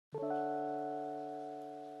Hello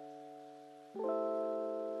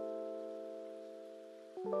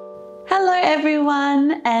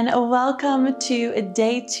everyone, and welcome to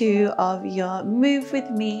day 2 of your Move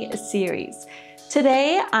With Me series.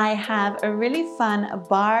 Today I have a really fun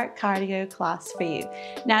barre cardio class for you.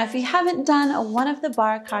 Now if you haven't done one of the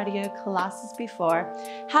barre cardio classes before,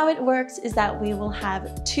 how it works is that we will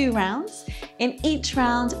have 2 rounds. In each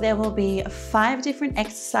round there will be 5 different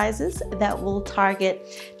exercises that will target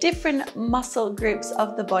different muscle groups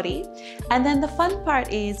of the body. And then the fun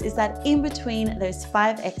part is that in between those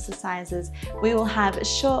 5 exercises we will have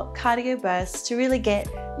short cardio bursts to really get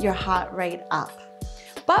your heart rate up.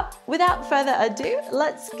 But without further ado,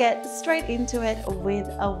 let's get straight into it with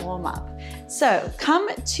a warm-up. So come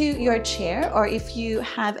to your chair, or if you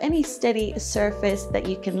have any steady surface that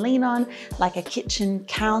you can lean on, like a kitchen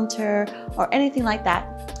counter or anything like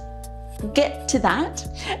that, get to that,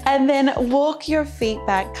 and then walk your feet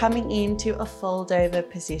back, coming into a fold-over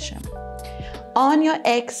position. On your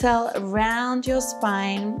exhale, round your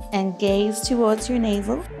spine and gaze towards your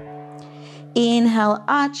navel. Inhale,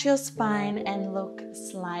 arch your spine and look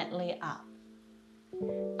slightly up.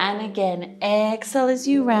 And again, exhale as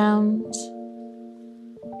you round.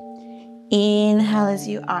 Inhale as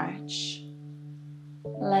you arch.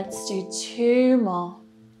 Let's do 2 more.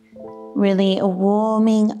 Really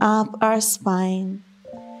warming up our spine,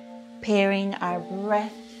 pairing our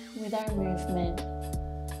breath with our movement.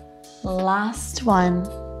 Last one.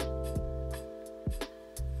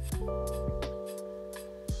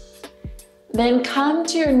 Then come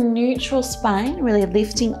to your neutral spine, really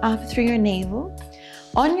lifting up through your navel.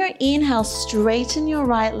 On your inhale, straighten your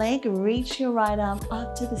right leg, reach your right arm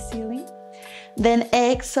up to the ceiling. Then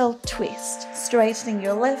exhale, twist, straightening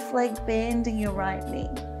your left leg, bending your right knee.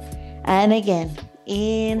 And again,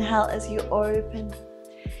 inhale as you open,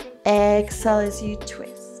 exhale as you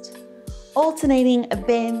twist. Alternating,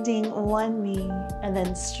 bending one knee and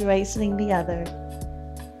then straightening the other.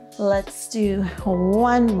 Let's do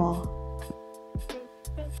 1 more.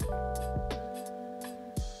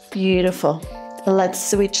 Beautiful.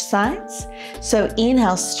 Let's switch sides. So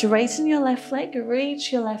inhale, straighten your left leg,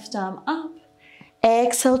 reach your left arm up.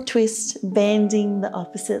 Exhale, twist, bending the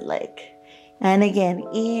opposite leg. And again,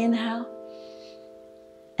 inhale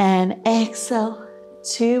and exhale,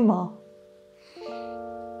 2 more.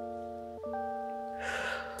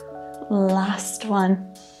 Last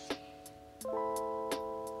one.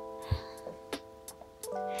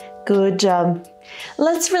 Good job.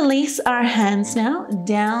 Let's release our hands now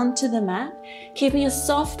down to the mat, keeping a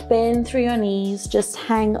soft bend through your knees. Just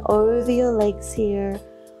hang over your legs here,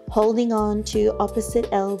 holding on to opposite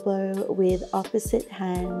elbow with opposite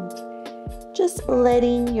hand. Just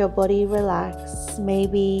letting your body relax,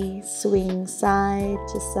 maybe swing side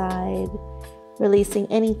to side, releasing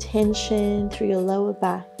any tension through your lower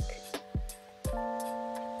back.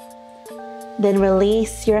 Then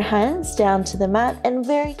release your hands down to the mat and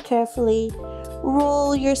very carefully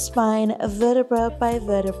roll your spine vertebra by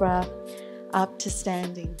vertebra up to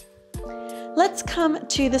standing. Let's come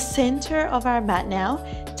to the center of our mat now.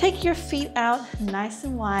 Take your feet out nice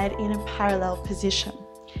and wide in a parallel position.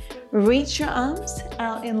 Reach your arms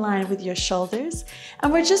out in line with your shoulders,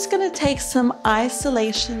 and we're just going to take some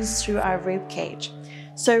isolations through our rib cage.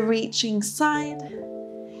 So reaching side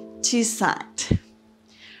to side.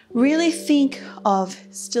 Really think of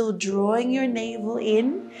still drawing your navel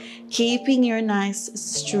in, keeping your nice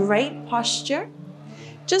straight posture,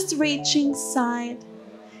 just reaching side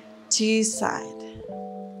to side.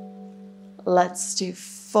 Let's do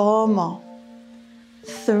 4 more.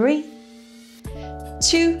 3,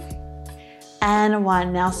 2, and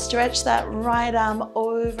 1. Now stretch that right arm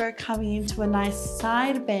over, coming into a nice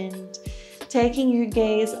side bend, taking your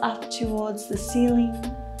gaze up towards the ceiling.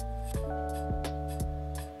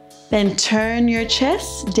 Then turn your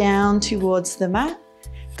chest down towards the mat,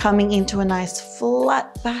 coming into a nice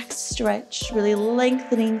flat back stretch, really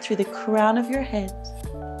lengthening through the crown of your head.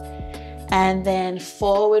 And then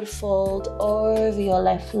forward fold over your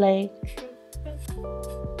left leg.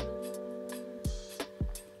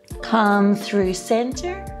 Come through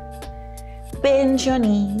center, bend your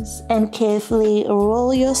knees, and carefully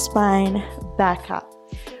roll your spine back up.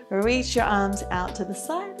 Reach your arms out to the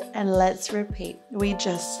side, and let's repeat. We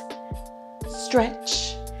just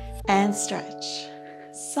stretch and stretch,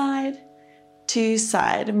 side to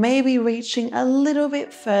side, maybe reaching a little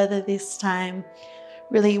bit further this time,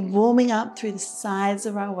 really warming up through the sides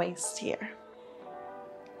of our waist here.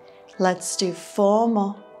 Let's do 4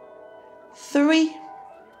 more. 3,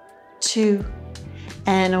 2,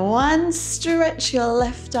 and 1. Stretch your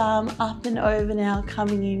left arm up and over now,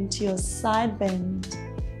 coming into your side bend.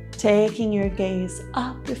 Taking your gaze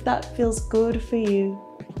up if that feels good for you.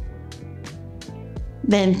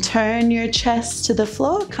 Then turn your chest to the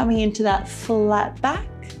floor, coming into that flat back.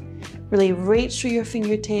 Really reach through your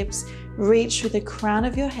fingertips, reach through the crown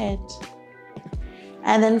of your head.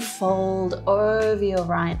 And then fold over your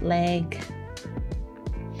right leg.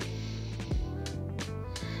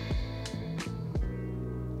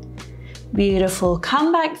 Beautiful.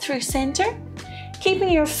 Come back through center,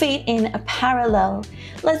 keeping your feet in a parallel.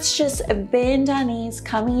 Let's just bend our knees,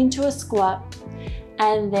 coming into a squat,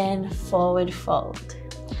 and then forward fold.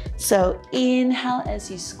 So inhale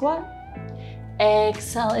as you squat,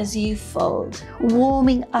 exhale as you fold,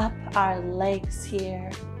 warming up our legs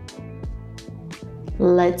here.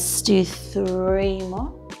 Let's do 3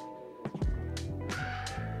 more.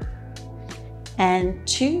 And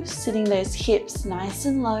 2, sitting those hips nice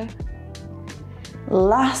and low.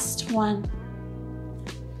 Last 1.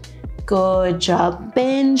 Good job.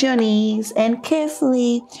 Bend your knees and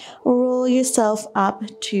carefully roll yourself up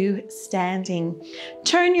to standing.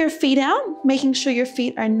 Turn your feet out, making sure your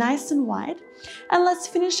feet are nice and wide. And let's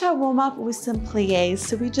finish our warm up with some pliés.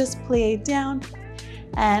 So we just plie down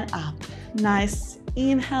and up. Nice.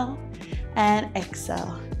 Inhale and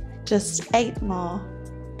exhale. Just 8 more.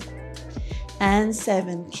 And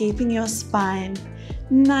 7. Keeping your spine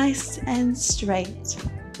nice and straight.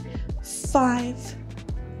 5,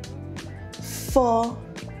 4,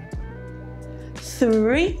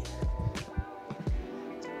 3,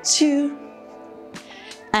 2,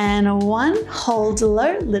 and 1. Hold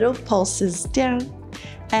low, little pulses down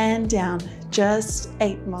and down. Just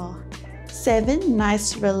 8 more. 7,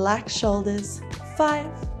 nice relaxed shoulders. 5,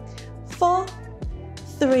 4,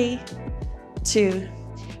 3, 2,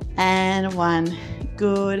 and 1.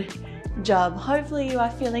 Good job. Hopefully you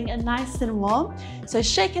are feeling nice and warm. So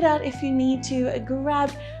shake it out if you need to.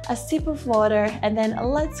 Grab a sip of water, and then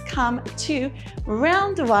let's come to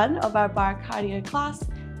round 1 of our barre cardio class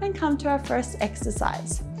and come to our first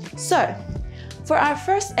exercise. So for our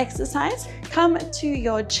first exercise, come to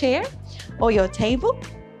your chair or your table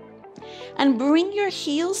and bring your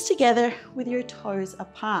heels together with your toes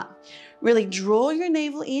apart. Really draw your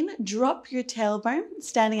navel in, drop your tailbone,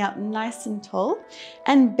 standing up nice and tall,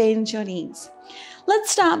 and bend your knees.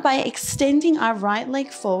 Let's start by extending our right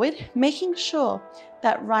leg forward, making sure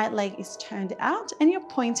that right leg is turned out and you're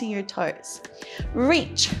pointing your toes.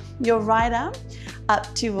 Reach your right arm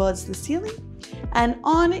up towards the ceiling, and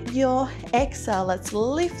on your exhale, let's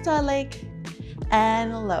lift our leg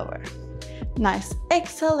and lower. Nice.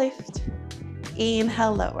 Exhale, lift.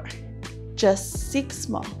 Inhale, lower. Just 6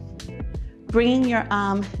 more. Bringing your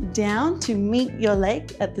arm down to meet your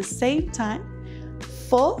leg at the same time.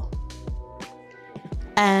 4,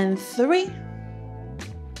 and 3,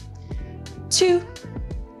 2,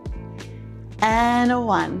 and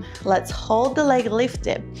 1. Let's hold the leg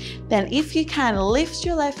lifted. Then if you can, lift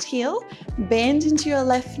your left heel, bend into your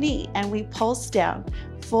left knee, and we pulse down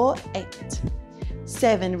for 8,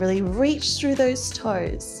 7. Really reach through those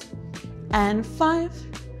toes. And 5,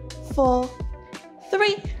 4,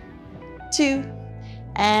 3, 2,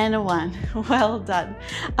 and 1. Well done.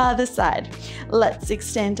 Other side. Let's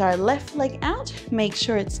extend our left leg out. Make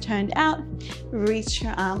sure it's turned out. Reach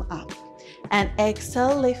your arm up. And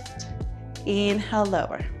exhale, lift. Inhale,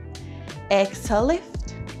 lower. Exhale,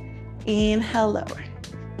 lift. Inhale, lower.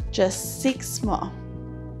 Just 6 more.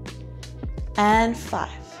 And 5.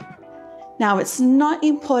 Now it's not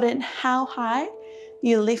important how high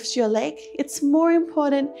you lift your leg. It's more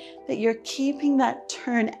important that you're keeping that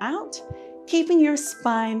turn out, keeping your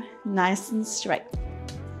spine nice and straight.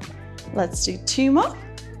 Let's do 2 more.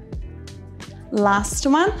 Last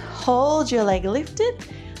one. Hold your leg lifted.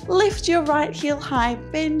 Lift your right heel high,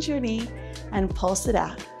 bend your knee, and pulse it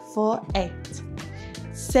out for 8,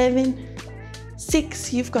 7,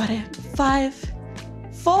 6. You've got it. 5,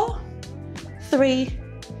 4, 3,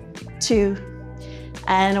 2,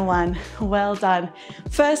 and 1. Well done.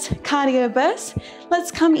 First cardio burst.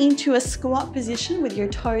 Let's come into a squat position with your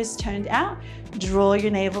toes turned out. Draw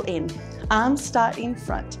your navel in. Arms start in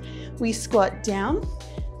front. We squat down,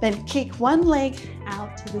 then kick one leg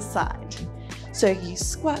out to the side. So you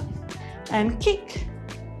squat and kick,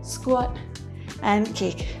 squat and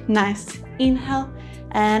kick. Nice. Inhale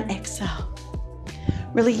and exhale.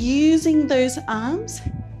 Really using those arms,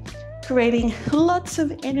 creating lots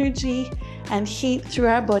of energy and heat through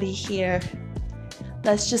our body here.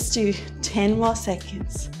 Let's just do 10 more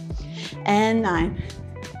seconds. And 9,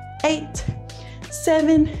 8,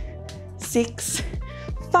 7, 6,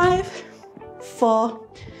 5, 4,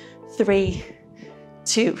 3,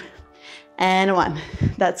 2, and 1.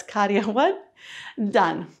 That's cardio 1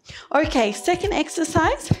 done. Okay, second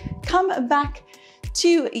exercise. come back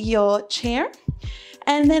to your chair,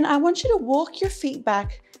 and then I want you to walk your feet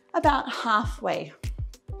back about halfway.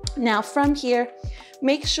 Now from here,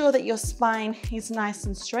 make sure that your spine is nice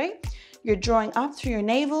and straight. You're drawing up through your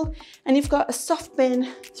navel and you've got a soft bend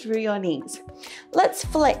through your knees. Let's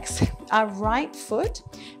flex our right foot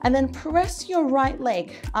and then press your right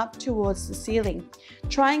leg up towards the ceiling,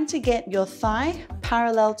 trying to get your thigh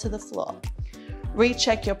parallel to the floor.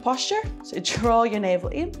 Recheck your posture, so draw your navel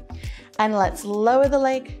in, and let's lower the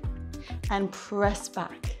leg and press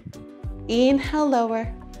back. Inhale,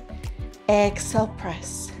 lower, exhale,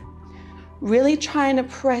 press. Really trying to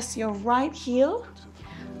press your right heel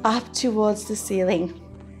up towards the ceiling.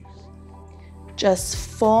 Just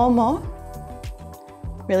 4 more.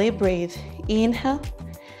 Really breathe. Inhale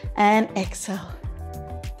and exhale.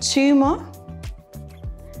 2 more.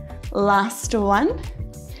 Last one.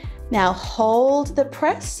 Now hold the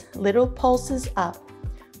press, little pulses up.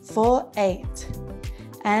 4, 8,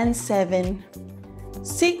 and 7,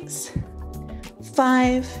 6,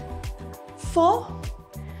 5, 4,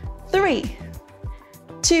 3,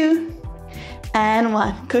 2, and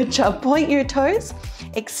 1. Good job. Point your toes,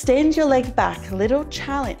 extend your leg back, little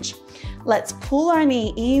challenge. Let's pull our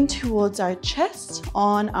knee in towards our chest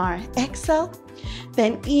on our exhale,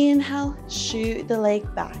 then inhale, shoot the leg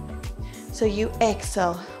back. So you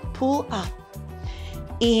exhale, pull up,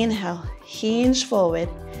 inhale, hinge forward,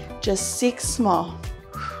 just 6 more.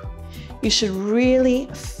 You should really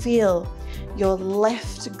feel your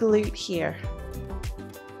left glute here.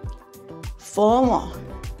 4 more.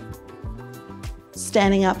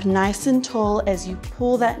 Standing up nice and tall as you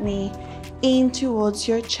pull that knee in towards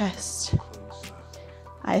your chest.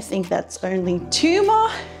 I think that's only 2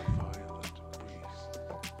 more.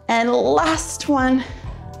 And last one.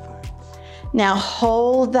 Now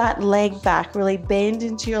hold that leg back, really bend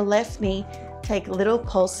into your left knee. Take little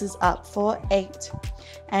pulses up. 4, 8,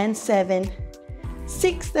 and 7,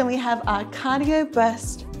 6. Then we have our cardio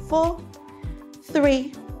burst. 4,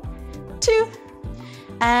 3, 2,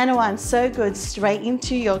 and 1. So good. Straight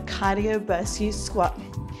into your cardio burst. You squat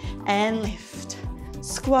and lift,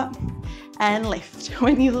 squat and lift.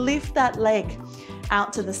 When you lift that leg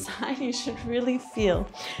out to the side, you should really feel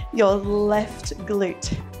your left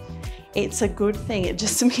glute. It's a good thing. It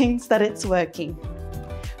just means that it's working.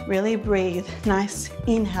 Really breathe. Nice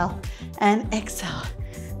inhale and exhale.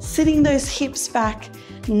 Sitting those hips back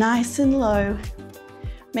nice and low.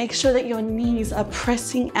 Make sure that your knees are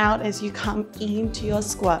pressing out as you come into your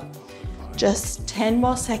squat. Just 10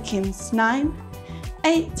 more seconds. 9,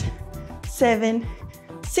 8, 7,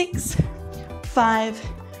 6, 5,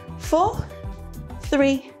 4,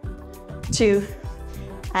 3, 2,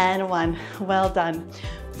 and 1. Well done.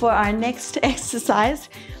 For our next exercise,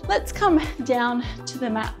 let's come down to the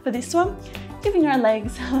mat for this one, giving our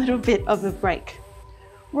legs a little bit of a break.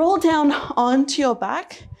 Roll down onto your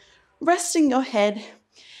back, resting your head,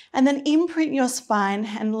 and then imprint your spine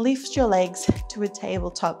and lift your legs to a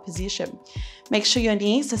tabletop position. Make sure your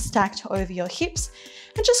knees are stacked over your hips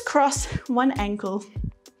and just cross one ankle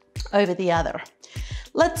over the other.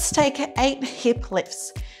 Let's take 8 hip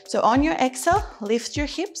lifts. So on your exhale, lift your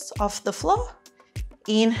hips off the floor.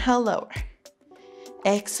 Inhale, lower.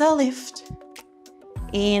 Exhale, lift.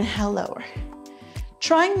 Inhale, lower.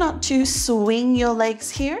 Trying not to swing your legs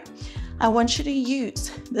here. I want you to use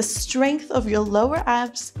the strength of your lower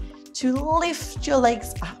abs to lift your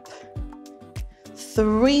legs up.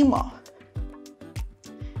 3 more.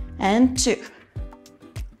 And 2.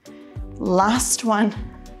 Last one.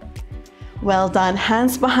 Well done.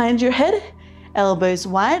 Hands behind your head, elbows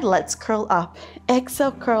wide. Let's curl up.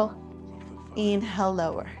 Exhale, curl. Inhale,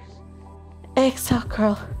 lower. Exhale,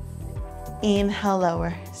 curl. Inhale,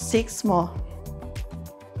 lower. 6 more.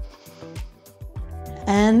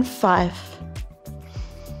 And 5.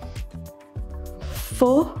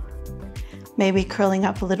 4. Maybe curling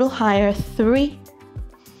up a little higher. 3,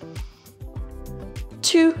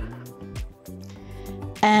 2,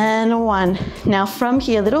 and 1. Now from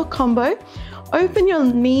here, little combo. Open your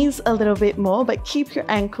knees a little bit more, but keep your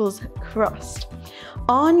ankles crossed.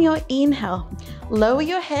 On your inhale, lower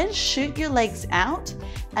your head, shoot your legs out,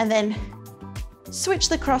 and then switch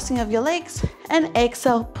the crossing of your legs, and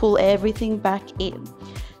exhale, pull everything back in.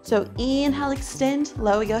 So inhale, extend,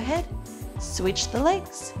 lower your head, switch the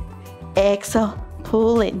legs. Exhale,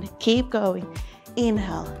 pull in, keep going.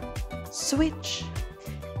 Inhale, switch.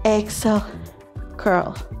 Exhale,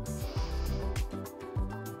 curl.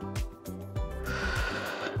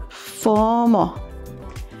 4 more.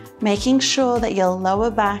 Making sure that your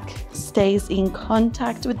lower back stays in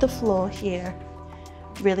contact with the floor here.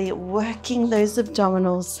 Really working those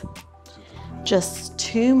abdominals. Just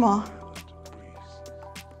 2 more.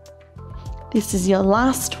 This is your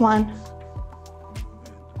last one.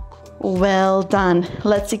 Well done.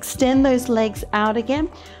 Let's extend those legs out again.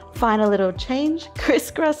 Find a little change.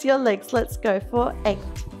 Crisscross your legs. Let's go for 8,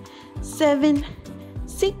 7,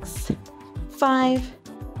 6, 5,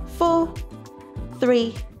 4,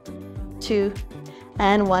 3, 2,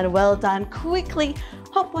 and 1. Well done. Quickly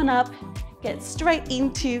hop on up. Get straight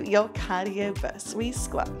into your cardio burst. We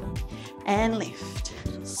squat and lift,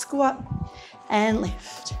 squat and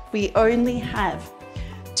lift. We only have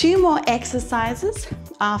 2 more exercises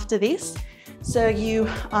after this, so you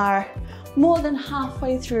are more than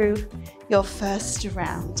halfway through your first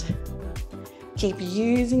round. Keep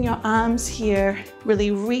using your arms here,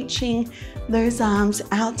 really reaching those arms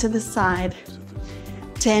out to the side.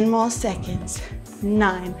 10 more seconds.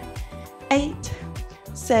 9, 8,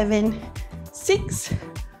 7, 6,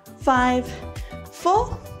 5,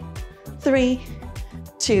 4, 3,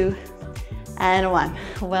 2, and 1.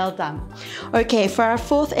 Well done. Okay, for our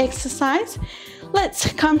 4th exercise,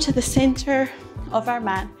 let's come to the center of our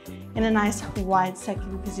mat in a nice wide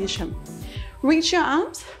second position. Reach your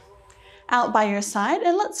arms out by your side,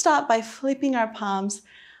 and let's start by flipping our palms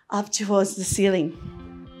up towards the ceiling.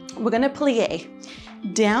 We're going to plie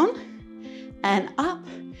down and up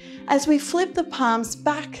as we flip the palms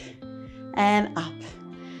back and up.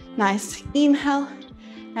 Nice. Inhale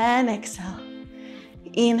and exhale.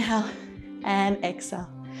 Inhale and exhale.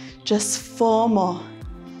 Just 4 more.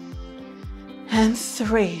 And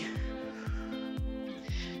 3,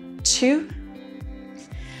 2.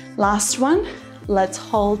 Last one. Let's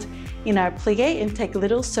hold in our plie and take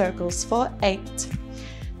little circles for 8,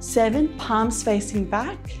 7, palms facing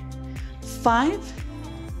back, 5,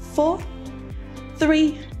 4,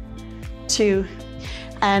 3, 2,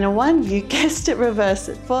 and 1. You guessed it, reverse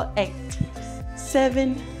it for 8,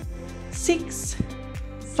 7, 6,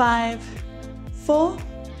 5, 4,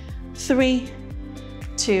 3,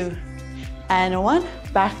 2, and 1.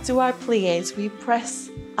 Back to our plies. We press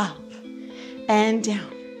up and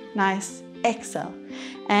down. Nice. Exhale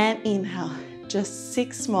and inhale. Just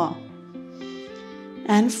 6 more.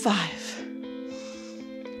 And 5,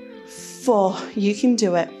 4. You can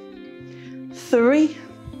do it. 3,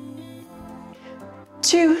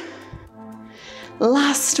 2.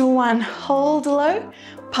 Last one. Hold low.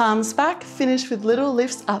 Palms back. Finish with little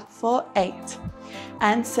lifts up for 8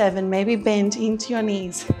 and 7. Maybe bend into your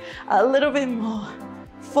knees a little bit more.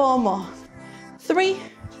 4 more. 3,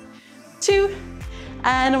 2,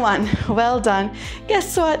 and 1. Well done.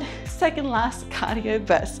 Guess what? Second last cardio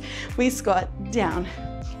burst. We squat down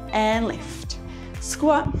and lift.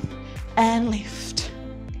 Squat and lift.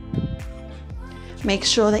 Make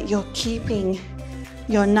sure that you're keeping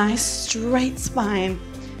your nice straight spine.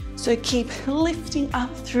 So keep lifting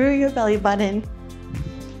up through your belly button.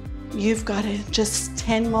 You've got it. Just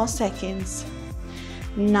 10 more seconds.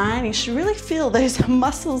 9. You should really feel those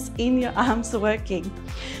muscles in your arms working.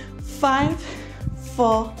 5,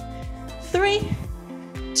 4, 3,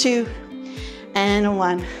 2, and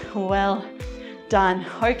 1. Well done.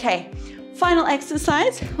 Okay, final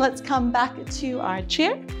exercise. Let's come back to our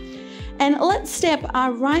chair and let's step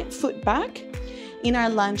our right foot back in our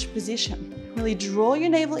lunge position. Really draw your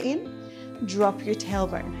navel in, drop your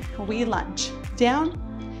tailbone. We lunge down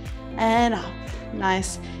and up.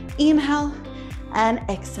 Nice. Inhale and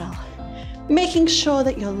exhale. Making sure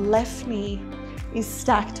that your left knee is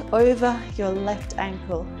stacked over your left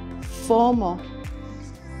ankle. 4 more.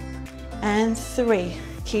 And 3.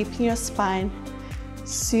 Keeping your spine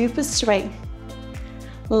super straight.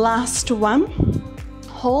 Last one.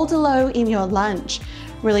 Hold low in your lunge.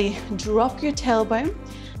 Really drop your tailbone.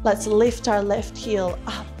 Let's lift our left heel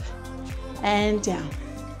up and down.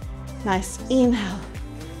 Nice. Inhale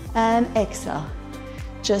and exhale.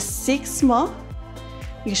 Just 6 more.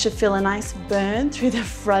 You should feel a nice burn through the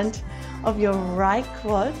front of your right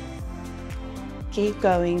quad. Keep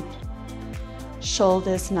going.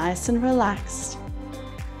 Shoulders nice and relaxed.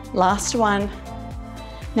 Last one.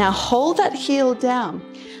 Now hold that heel down.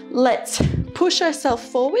 Let's push ourselves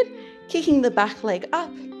forward, kicking the back leg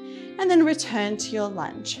up, and then return to your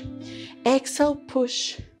lunge. Exhale,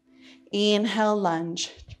 push. Inhale,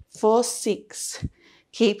 lunge. For 6.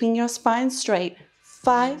 Keeping your spine straight.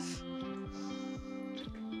 5,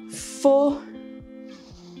 4,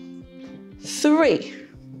 3.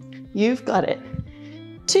 You've got it.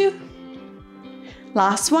 2.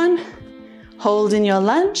 Last one. Hold in your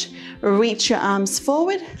lunge. Reach your arms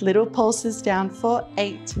forward. Little pulses down for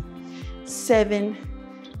 8, 7,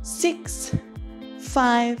 6,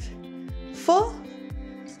 5, 4,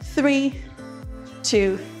 3,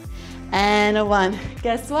 2, and 1.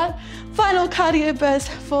 Guess what? Final cardio burst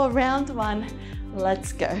for round 1.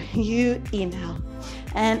 Let's go. You inhale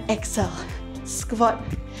and exhale. Squat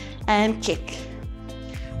and kick.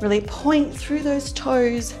 Really point through those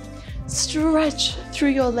toes. Stretch through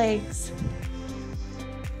your legs.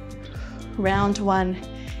 Round 1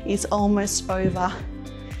 is almost over.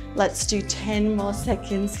 Let's do 10 more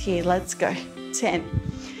seconds here. Let's go.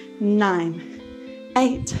 10, 9,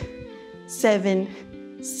 8,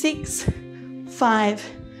 7, 6,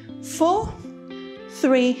 5, 4,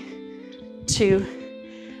 3, 2,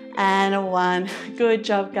 and 1. Good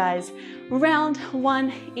job, guys. Round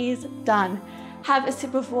 1 is done. Have a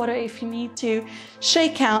sip of water if you need to.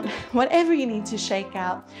 Shake out whatever you need to shake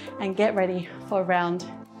out and get ready for round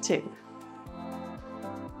 2.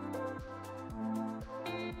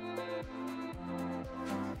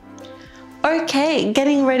 Okay,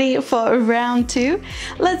 getting ready for round 2.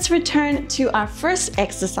 Let's return to our first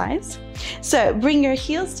exercise. So bring your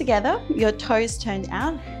heels together, your toes turned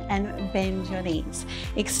out, and bend your knees.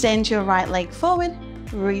 Extend your right leg forward,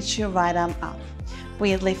 reach your right arm up.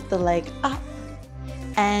 We lift the leg up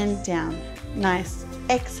and down. Nice.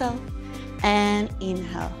 Exhale and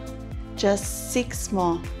inhale. Just 6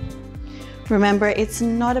 more. Remember, it's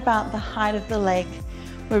not about the height of the leg.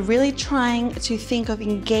 We're really trying to think of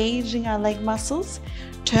engaging our leg muscles,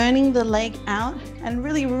 turning the leg out and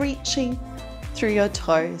really reaching through your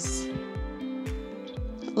toes.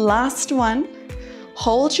 Last one.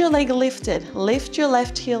 Hold your leg lifted. Lift your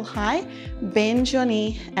left heel high, bend your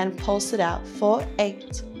knee and pulse it out for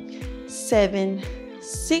 8, 7,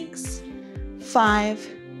 6,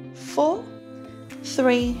 5, 4,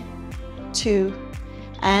 3, 2,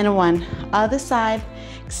 and 1. Other side.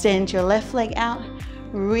 Extend your left leg out.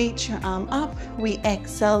 Reach your arm up. We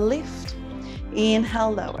exhale, lift.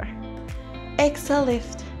 Inhale, lower. Exhale,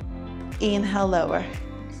 lift. Inhale, lower.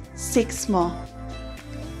 6 more.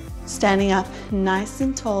 Standing up nice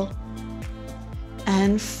and tall.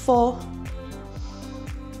 And 4,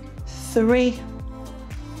 3,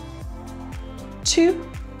 2.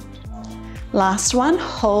 Last one.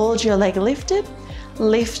 Hold your leg lifted.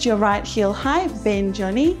 Lift your right heel high. Bend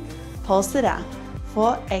your knee. Pulse it out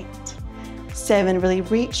for 8, 7, really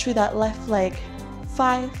reach through that left leg.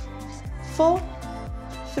 5, 4,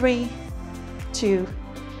 3, 2,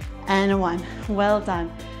 and 1. Well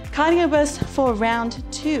done. Cardio burst for round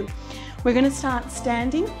 2. We're going to start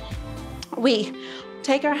standing. We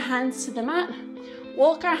take our hands to the mat,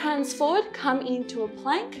 walk our hands forward, come into a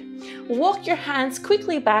plank, walk your hands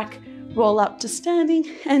quickly back, roll up to standing,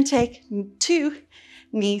 and take 2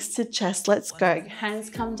 knees to chest. Let's go. Hands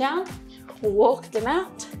come down, walk them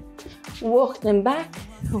out, walk them back,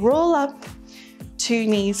 roll up, 2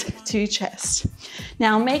 knees to chest.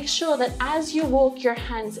 Now make sure that as you walk your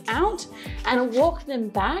hands out and walk them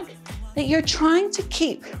back, that you're trying to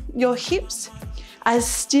keep your hips as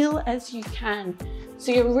still as you can.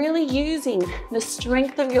 So you're really using the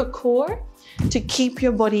strength of your core to keep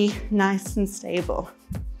your body nice and stable.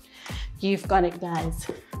 You've got it, guys.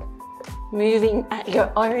 Moving at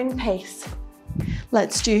your own pace.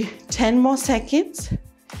 Let's do 10 more seconds.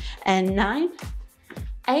 And 9,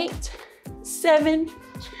 8, 7,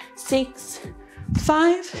 6,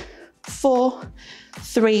 5, 4,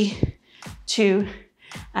 3, 2,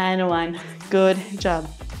 and 1. Good job.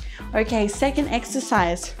 Okay, second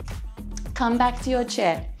exercise. Come back to your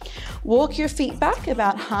chair. Walk your feet back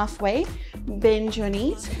about halfway, bend your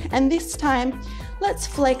knees, and this time let's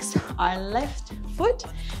flex our left foot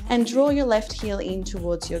and draw your left heel in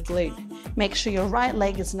towards your glute. Make sure your right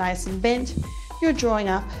leg is nice and bent. You're drawing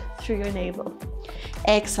up through your navel.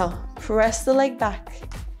 Exhale, press the leg back.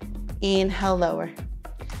 Inhale, lower.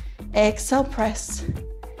 Exhale, press.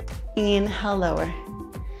 Inhale, lower.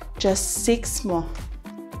 Just 6 more.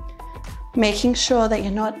 Making sure that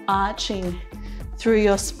you're not arching through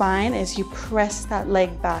your spine as you press that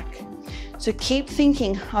leg back. So keep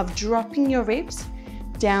thinking of dropping your ribs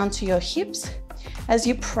down to your hips as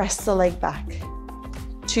you press the leg back.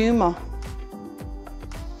 2 more.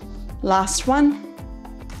 Last one.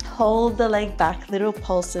 Hold the leg back, little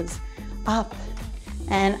pulses, up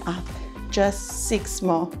and up. Just 6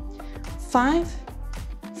 more. 5,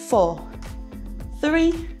 4,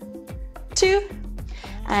 3, 2,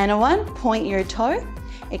 and 1. Point your toe,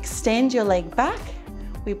 extend your leg back.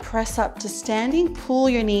 We press up to standing, pull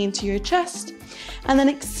your knee into your chest, and then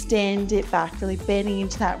extend it back, really bending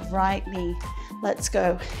into that right knee. Let's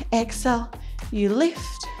go. Exhale, you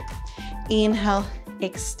lift. Inhale,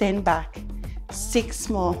 extend back. 6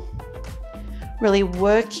 more. Really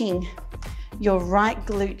working your right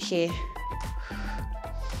glute here.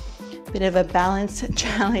 Bit of a balance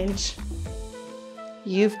challenge.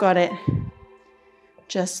 You've got it.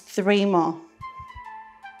 Just 3 more.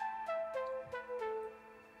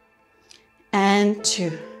 And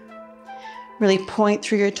 2. Really point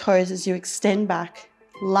through your toes as you extend back.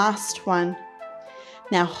 Last one.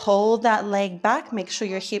 Now hold that leg back. Make sure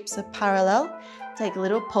your hips are parallel. Take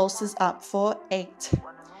little pulses up for 8,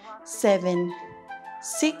 7,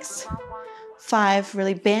 6, 5.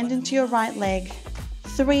 Really bend into your right leg.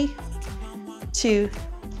 3, 2,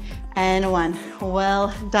 and 1.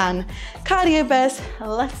 Well done. Cardio burst.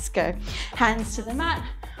 Let's go. Hands to the mat.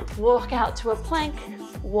 Walk out to a plank.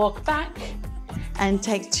 Walk back. And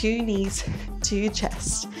take 2 knees to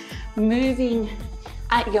chest. Moving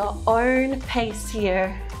at your own pace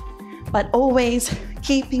here, but always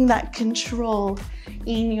keeping that control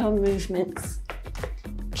in your movements.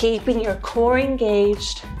 Keeping your core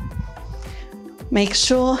engaged. Make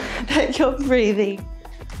sure that you're breathing.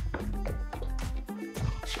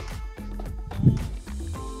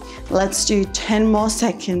 Let's do 10 more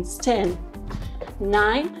seconds. 10,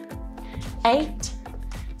 9, 8,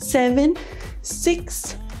 7,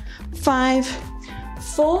 6, 5,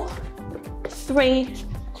 4, 3,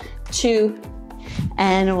 2,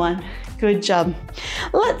 and 1. Good job.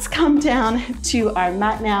 Let's come down to our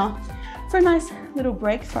mat now for a nice little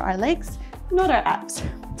break for our legs, not our abs.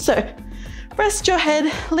 So rest your head,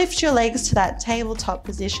 lift your legs to that tabletop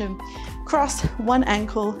position, cross one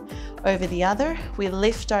ankle over the other. We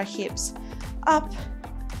lift our hips up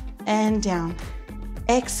and down.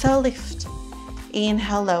 Exhale, lift.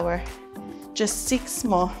 Inhale, lower. Just 6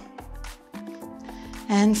 more.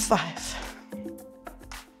 And 5,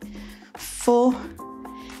 4,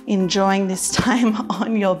 enjoying this time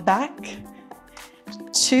on your back.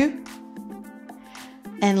 2,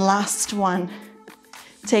 and last one.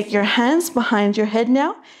 Take your hands behind your head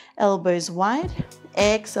now, elbows wide.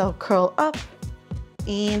 Exhale, curl up.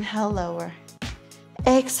 Inhale, lower.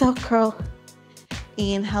 Exhale, curl.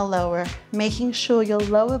 Inhale, lower. Making sure your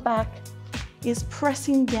lower back is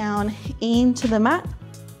pressing down into the mat,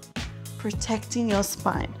 protecting your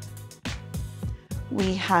spine.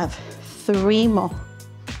 We have 3 more.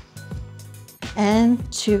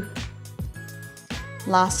 And 2.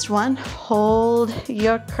 Last one. Hold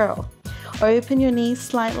your curl. Open your knees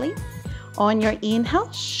slightly. On your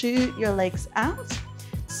inhale, shoot your legs out.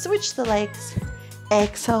 Switch the legs.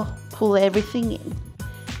 Exhale, pull everything in.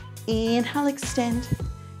 Inhale, extend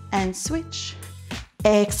and switch.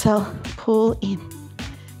 Exhale, pull in.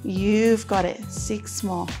 You've got it. 6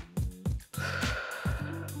 more.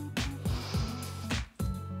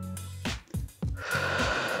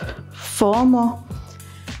 4 more.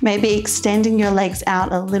 Maybe extending your legs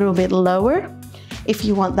out a little bit lower if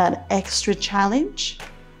you want that extra challenge.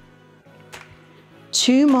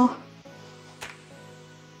 2 more.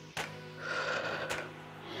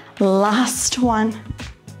 Last one.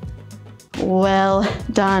 Well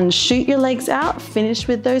done. Shoot your legs out. Finish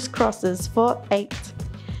with those crosses for 8,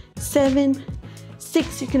 7,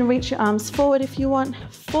 6. You can reach your arms forward if you want.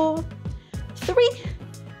 4, 3,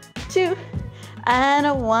 2,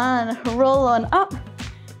 and 1. Roll on up.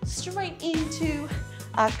 Straight into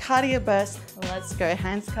our cardio burst. Let's go.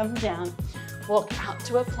 Hands come down. Walk out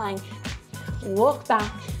to a plank. Walk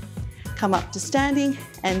back. Come up to standing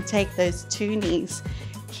and take those 2 knees.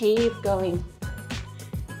 Keep going.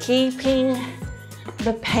 Keeping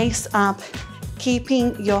the pace up.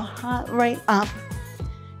 Keeping your heart rate up.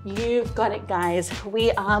 You've got it, guys.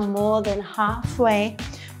 We are more than halfway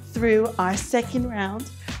through our second round,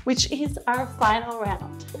 which is our final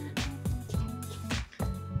round.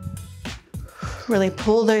 Really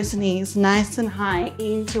pull those knees nice and high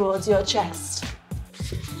in towards your chest.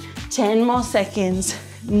 10 more seconds.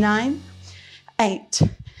 9, 8,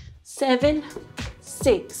 7,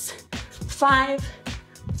 6, 5,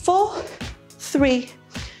 4, 3,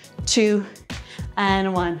 2,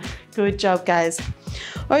 and 1. Good job, guys.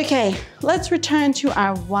 Okay, let's return to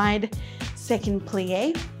our wide second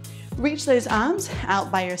plie. Reach those arms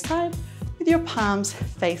out by your side with your palms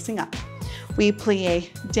facing up. We plie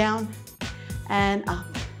down and up.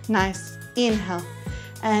 Nice. Inhale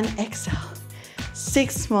and exhale.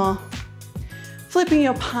 6 more. Flipping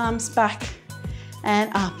your palms back and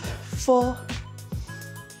up. 4,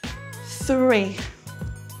 3,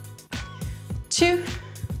 2,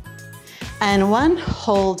 and 1.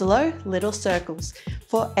 Hold low, little circles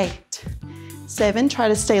for 8, 7. Try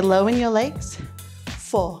to stay low in your legs.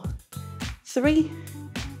 4, 3,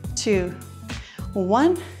 2,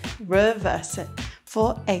 1. Reverse it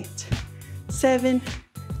for 8, 7,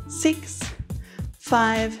 6,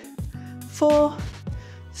 5, 4,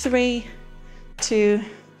 3, 2,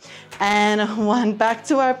 and 1. Back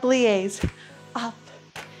to our plies. Up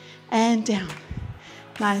and down.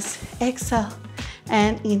 Nice, exhale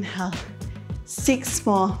and inhale. 6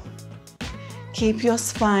 more. Keep your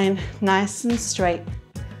spine nice and straight.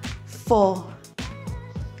 4,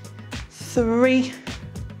 3,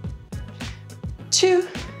 2,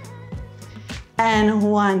 and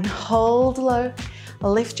 1. Hold low.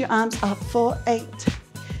 Lift your arms up for 8,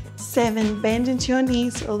 7. Bend into your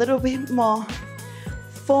knees a little bit more.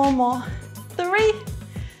 4 more. 3,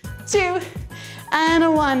 2,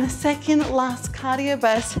 and 1. Second last cardio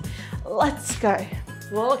burst. Let's go.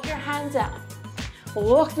 Walk your hands out.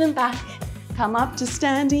 Walk them back. Come up to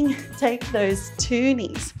standing. Take those 2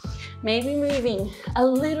 knees. Maybe moving a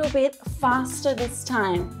little bit faster this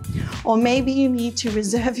time. Or maybe you need to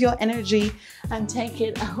reserve your energy and take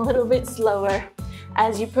it a little bit slower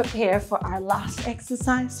as you prepare for our last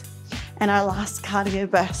exercise and our last cardio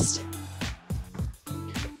burst.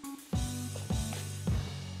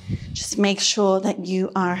 Just make sure that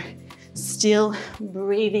you are still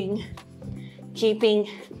breathing, keeping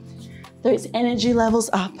those energy levels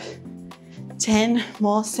up. 10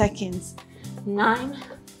 more seconds. 9,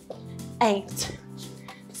 8,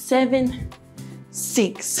 7,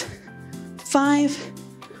 6, 5,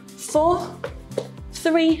 4,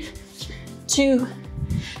 3, 2,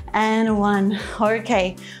 and 1.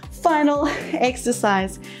 Okay, final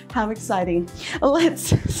exercise. How exciting.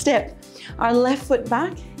 Let's step our left foot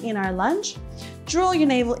back in our lunge. Draw your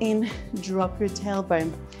navel in, drop your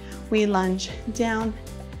tailbone. We lunge down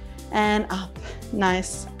and up.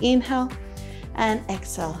 Nice. Inhale and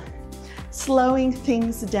exhale. Slowing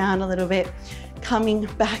things down a little bit, coming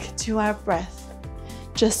back to our breath.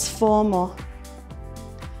 Just 4 more.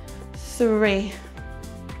 3,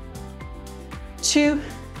 2,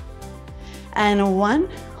 and 1.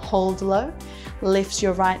 Hold low. Lift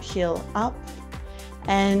your right heel up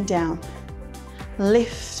and down.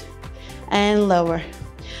 Lift and lower.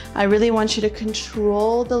 I really want you to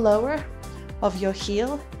control the lower of your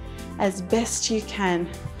heel as best you can.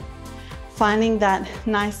 Finding that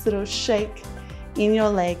nice little shake in your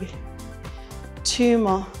leg. 2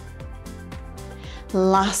 more.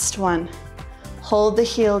 Last one. Hold the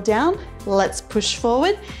heel down. Let's push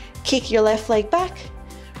forward. Kick your left leg back.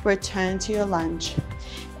 Return to your lunge.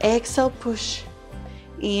 Exhale, push.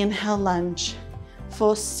 Inhale, lunge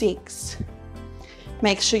for 6.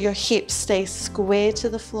 Make sure your hips stay square to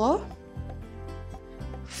the floor.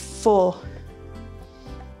 4,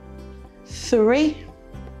 3,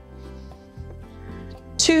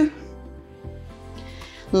 2.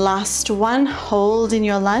 Last one. Hold in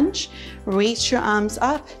your lunge. Reach your arms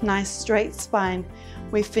up. Nice straight spine.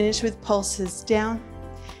 We finish with pulses down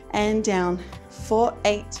and down. 4,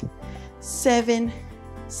 8, 7,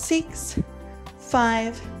 6,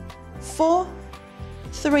 5, 4,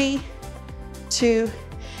 3, 2,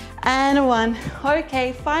 and 1.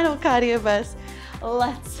 Okay, final cardio burst.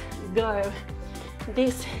 Let's go.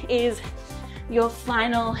 This is your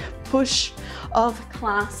final push of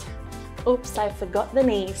class. Oops, I forgot the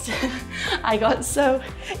knees. I got so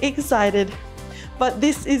excited. But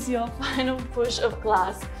this is your final push of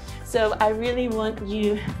class. So I really want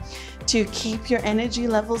you to keep your energy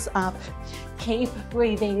levels up. Keep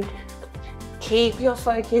breathing. Keep your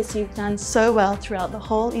focus. You've done so well throughout the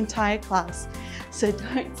whole entire class. So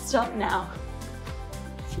don't stop now.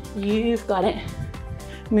 You've got it.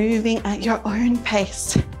 Moving at your own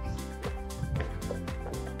pace.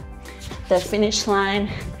 The finish line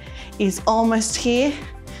is almost here.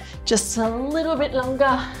 Just a little bit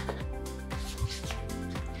longer.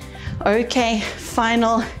 Okay,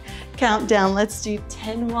 final countdown. Let's do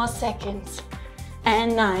 10 more seconds.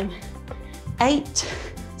 And 9, 8,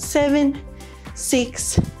 7,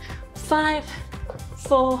 6, 5,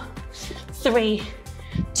 4, 3,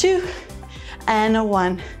 2, and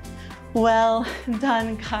 1. Well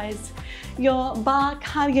done, guys. Your bar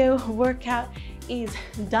cardio workout is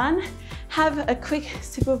done. Have a quick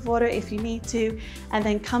sip of water if you need to, and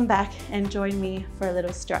then come back and join me for a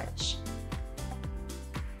little stretch.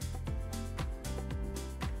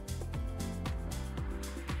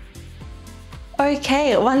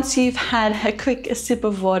 Okay, once you've had a quick sip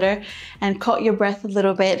of water and caught your breath a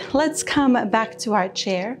little bit, let's come back to our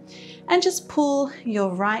chair and just pull your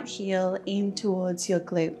right heel in towards your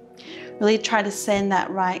glute. Really try to send that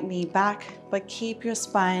right knee back, but keep your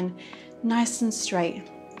spine nice and straight.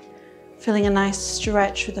 Feeling a nice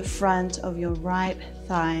stretch with the front of your right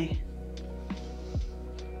thigh.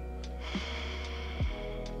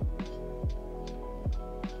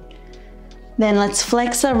 Then let's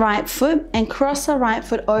flex our right foot and cross our right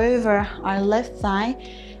foot over our left thigh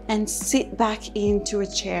and sit back into a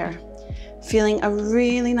chair. Feeling a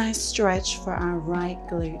really nice stretch for our right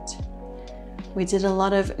glute. We did a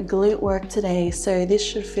lot of glute work today, so this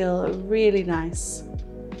should feel really nice.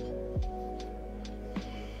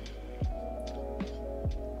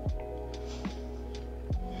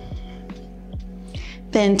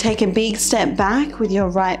 Then take a big step back with your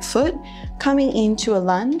right foot, coming into a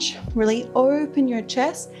lunge. Really open your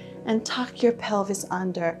chest and tuck your pelvis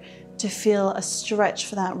under to feel a stretch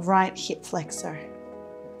for that right hip flexor.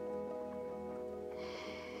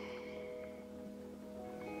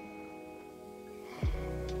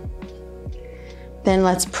 Then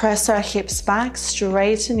let's press our hips back,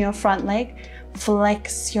 straighten your front leg,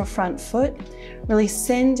 flex your front foot, really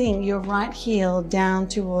sending your right heel down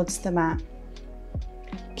towards the mat.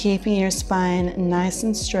 Keeping your spine nice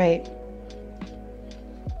and straight.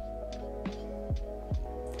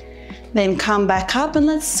 Then come back up and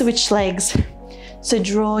let's switch legs. So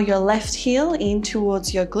draw your left heel in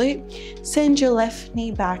towards your glute, send your left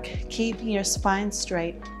knee back, keeping your spine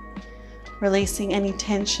straight. Releasing any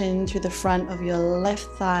tension through the front of your left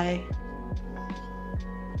thigh.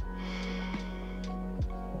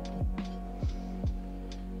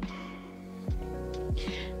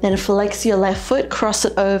 Then flex your left foot, cross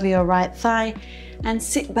it over your right thigh, and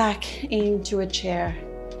sit back into a chair.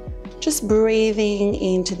 Just breathing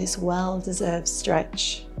into this well-deserved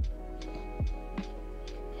stretch.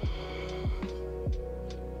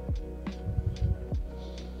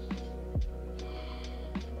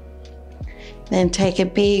 Then take a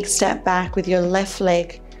big step back with your left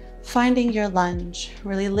leg, finding your lunge.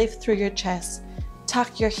 Really lift through your chest,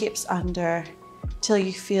 tuck your hips under till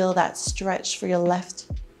you feel that stretch for your left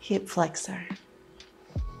hip flexor.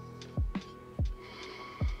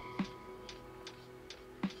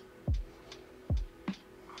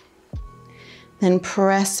 Then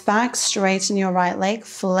press back, straighten your right leg,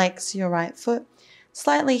 flex your right foot,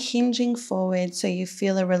 slightly hinging forward so you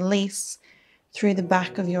feel a release through the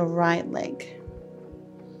back of your right leg.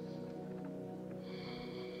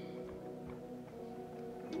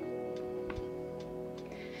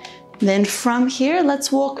 Then from here,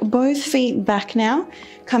 let's walk both feet back now,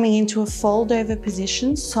 coming into a fold over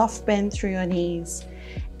position, soft bend through your knees.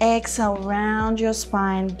 Exhale, round your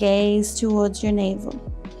spine, gaze towards your navel.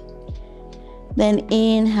 Then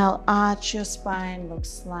inhale, arch your spine, look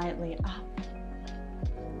slightly up.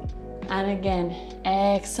 And again,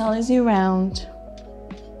 exhale as you round.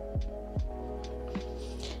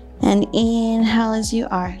 And inhale as you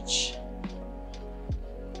arch.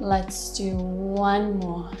 Let's do one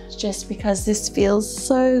more, just because this feels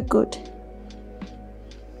so good.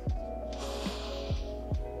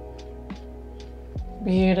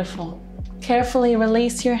 Beautiful. Carefully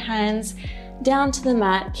release your hands down to the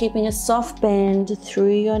mat, keeping a soft bend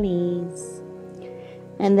through your knees.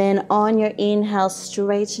 And then on your inhale,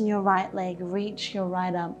 straighten your right leg, reach your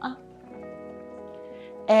right arm up.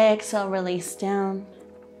 Exhale, release down.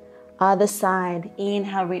 Other side,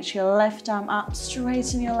 inhale, reach your left arm up,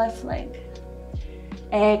 straighten your left leg.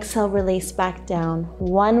 Exhale, release back down.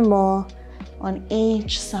 One more on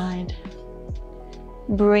each side.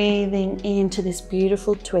 Breathing into this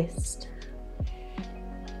beautiful twist.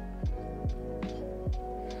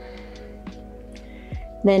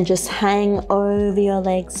 Then just hang over your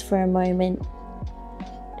legs for a moment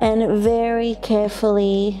and very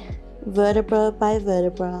carefully, vertebra by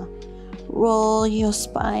vertebra, roll your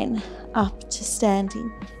spine up to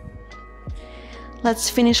standing.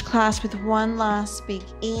 Let's finish class with one last big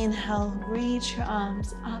inhale. Reach your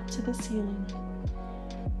arms up to the ceiling.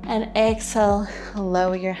 And exhale,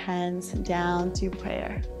 lower your hands down to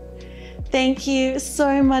prayer. Thank you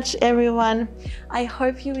so much, everyone. I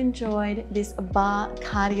hope you enjoyed this barre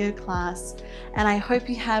cardio class, and I hope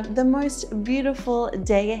you have the most beautiful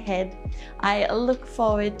day ahead. I look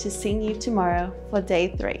forward to seeing you tomorrow for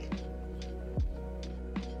day 3.